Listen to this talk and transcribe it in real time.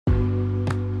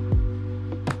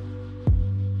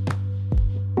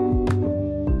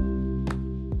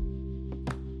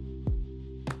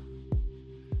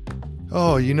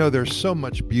Oh, there's so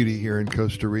much beauty here in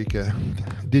Costa Rica.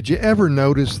 Did you ever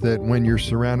notice that when you're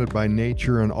surrounded by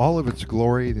nature and all of its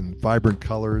glory and vibrant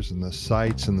colors and the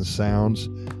sights and the sounds,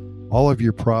 all of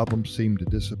your problems seem to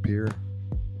disappear?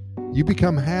 You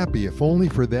become happy, if only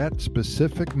for that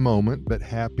specific moment, but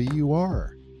happy you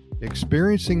are.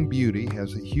 Experiencing beauty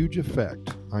has a huge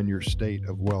effect on your state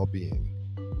of well-being.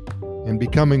 And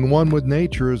becoming one with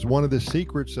nature is one of the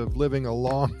secrets of living a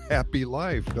long, happy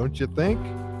life, don't you think?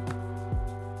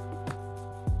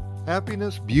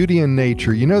 Happiness, beauty, and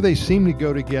nature, they seem to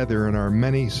go together in our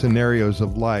many scenarios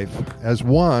of life. As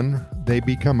one, they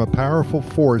become a powerful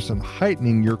force in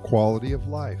heightening your quality of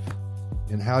life,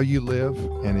 in how you live,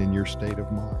 and in your state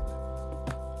of mind.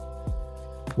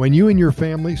 When you and your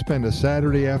family spend a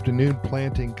Saturday afternoon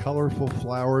planting colorful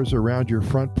flowers around your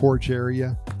front porch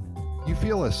area, you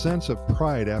feel a sense of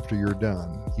pride after you're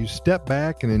done. You step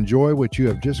back and enjoy what you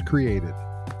have just created.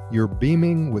 You're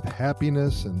beaming with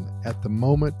happiness, and at the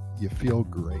moment, you feel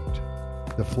great.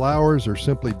 The flowers are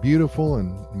simply beautiful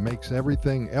and makes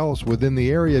everything else within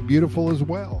the area beautiful as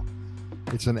well.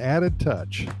 It's an added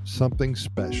touch, something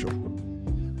special.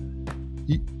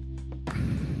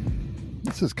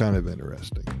 This is kind of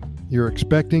interesting. You're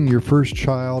expecting your first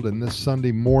child, and this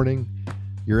Sunday morning,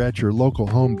 you're at your local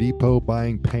Home Depot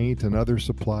buying paint and other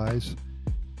supplies.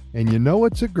 And you know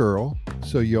it's a girl,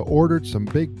 so you ordered some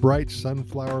big bright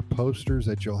sunflower posters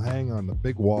that you'll hang on the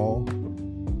big wall.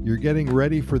 You're getting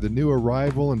ready for the new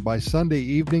arrival, and by Sunday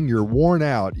evening, you're worn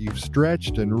out. You've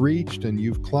stretched and reached, and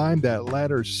you've climbed that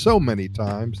ladder so many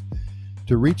times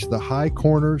to reach the high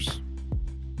corners.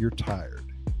 You're tired,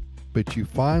 but you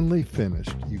finally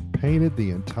finished. You've painted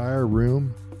the entire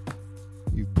room.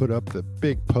 You put up the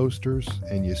big posters,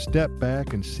 and you step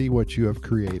back and see what you have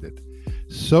created.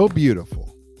 So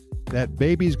beautiful. That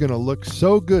baby's going to look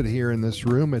so good here in this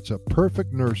room. It's a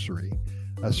perfect nursery.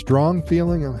 A strong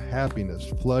feeling of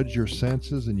happiness floods your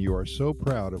senses, and you are so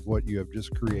proud of what you have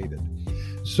just created.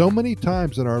 So many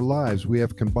times in our lives, we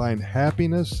have combined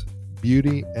happiness,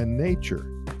 beauty, and nature.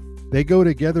 They go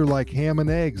together like ham and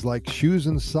eggs, like shoes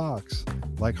and socks,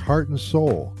 like heart and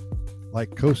soul,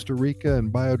 like Costa Rica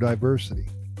and biodiversity.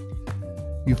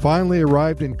 You finally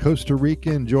arrived in Costa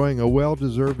Rica enjoying a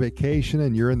well-deserved vacation,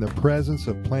 and you're in the presence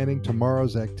of planning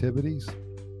tomorrow's activities.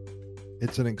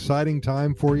 It's an exciting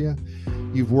time for you.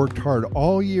 You've worked hard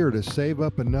all year to save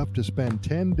up enough to spend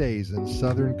 10 days in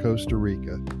southern Costa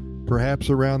Rica,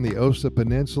 perhaps around the Osa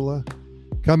Peninsula.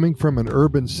 Coming from an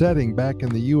urban setting back in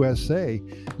the USA,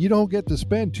 you don't get to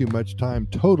spend too much time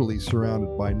totally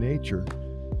surrounded by nature.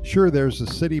 Sure, there's the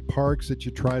city parks that you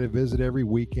try to visit every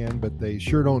weekend, but they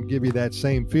sure don't give you that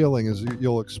same feeling as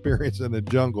you'll experience in a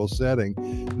jungle setting.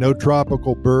 No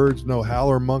tropical birds, no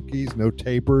howler monkeys, no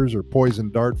tapirs or poison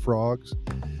dart frogs,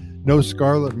 no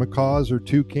scarlet macaws or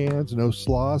toucans, no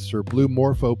sloths or blue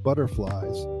morpho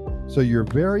butterflies. So you're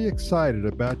very excited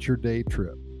about your day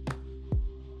trip,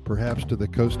 perhaps to the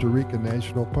Costa Rica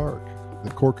National Park,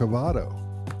 the Corcovado.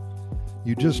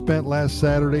 You just spent last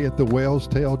Saturday at the Whale's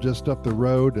Tail just up the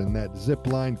road, and that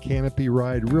zip-line canopy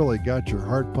ride really got your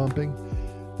heart pumping.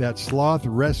 That sloth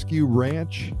rescue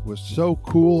ranch was so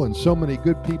cool, and so many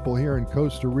good people here in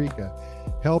Costa Rica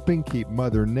helping keep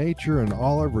Mother Nature and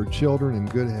all of her children in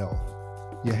good health.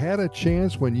 You had a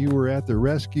chance when you were at the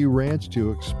rescue ranch to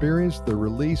experience the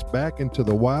release back into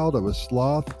the wild of a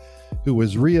sloth who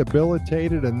was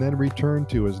rehabilitated and then returned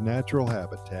to his natural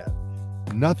habitat.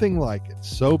 Nothing like it.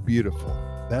 So beautiful.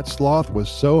 That sloth was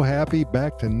so happy,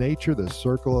 back to nature, the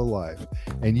circle of life,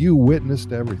 and you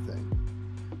witnessed everything.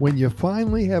 When you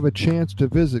finally have a chance to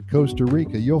visit Costa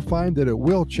Rica, you'll find that it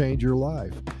will change your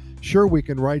life. Sure, we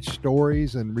can write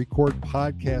stories and record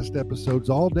podcast episodes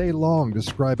all day long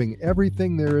describing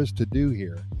everything there is to do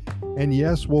here. And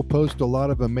yes, we'll post a lot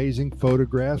of amazing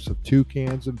photographs of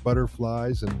toucans and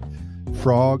butterflies and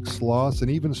frogs, sloths, and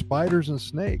even spiders and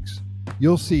snakes.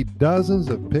 You'll see dozens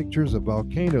of pictures of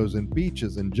volcanoes and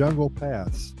beaches and jungle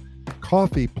paths,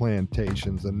 coffee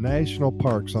plantations and national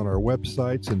parks on our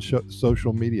websites and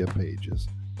social media pages.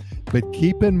 But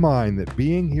keep in mind that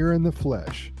being here in the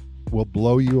flesh will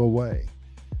blow you away.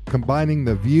 Combining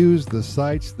the views, the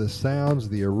sights, the sounds,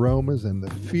 the aromas, and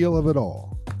the feel of it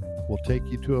all will take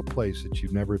you to a place that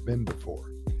you've never been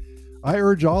before. I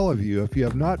urge all of you, if you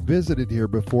have not visited here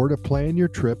before, to plan your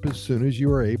trip as soon as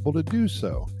you are able to do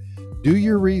so. Do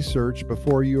your research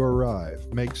before you arrive.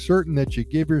 Make certain that you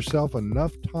give yourself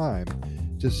enough time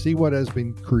to see what has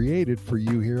been created for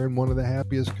you here in one of the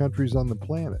happiest countries on the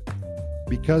planet.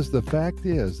 Because the fact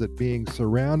is that being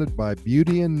surrounded by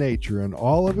beauty and nature in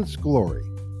all of its glory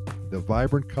the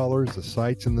vibrant colors, the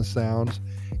sights, and the sounds.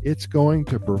 It's going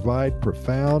to provide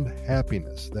profound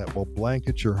happiness that will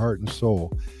blanket your heart and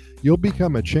soul. You'll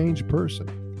become a changed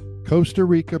person. Costa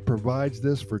Rica provides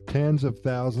this for tens of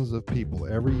thousands of people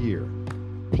every year.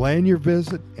 Plan your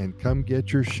visit and come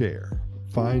get your share.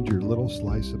 Find your little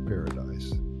slice of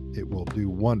paradise. It will do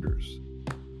wonders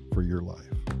for your life.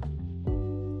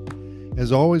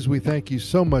 As always, we thank you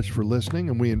so much for listening,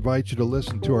 and we invite you to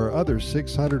listen to our other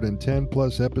 610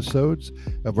 plus episodes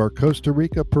of our Costa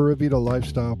Rica Pura Vida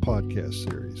Lifestyle podcast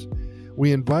series.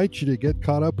 We invite you to get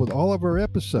caught up with all of our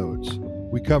episodes.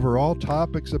 We cover all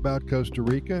topics about Costa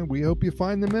Rica, and we hope you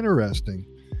find them interesting.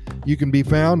 You can be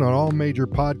found on all major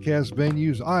podcast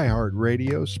venues,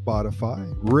 iHeartRadio,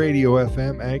 Spotify, Radio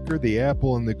FM, Anchor, the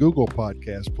Apple and the Google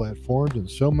podcast platforms, and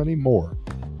so many more.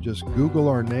 Just Google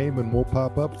our name and we'll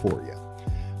pop up for you.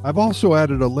 I've also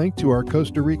added a link to our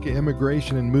Costa Rica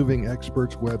Immigration and Moving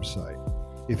Experts website.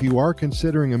 If you are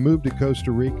considering a move to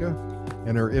Costa Rica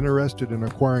and are interested in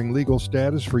acquiring legal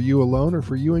status for you alone or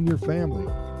for you and your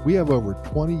family, we have over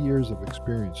 20 years of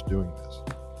experience doing this.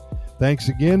 Thanks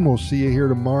again. We'll see you here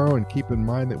tomorrow, and keep in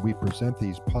mind that we present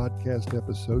these podcast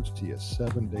episodes to you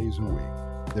 7 days a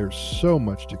week. There's so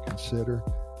much to consider,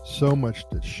 so much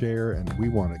to share, and we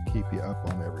want to keep you up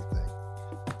on everything.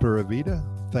 Pura Vida,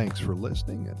 thanks for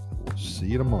listening, and we'll see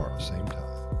you tomorrow, same time.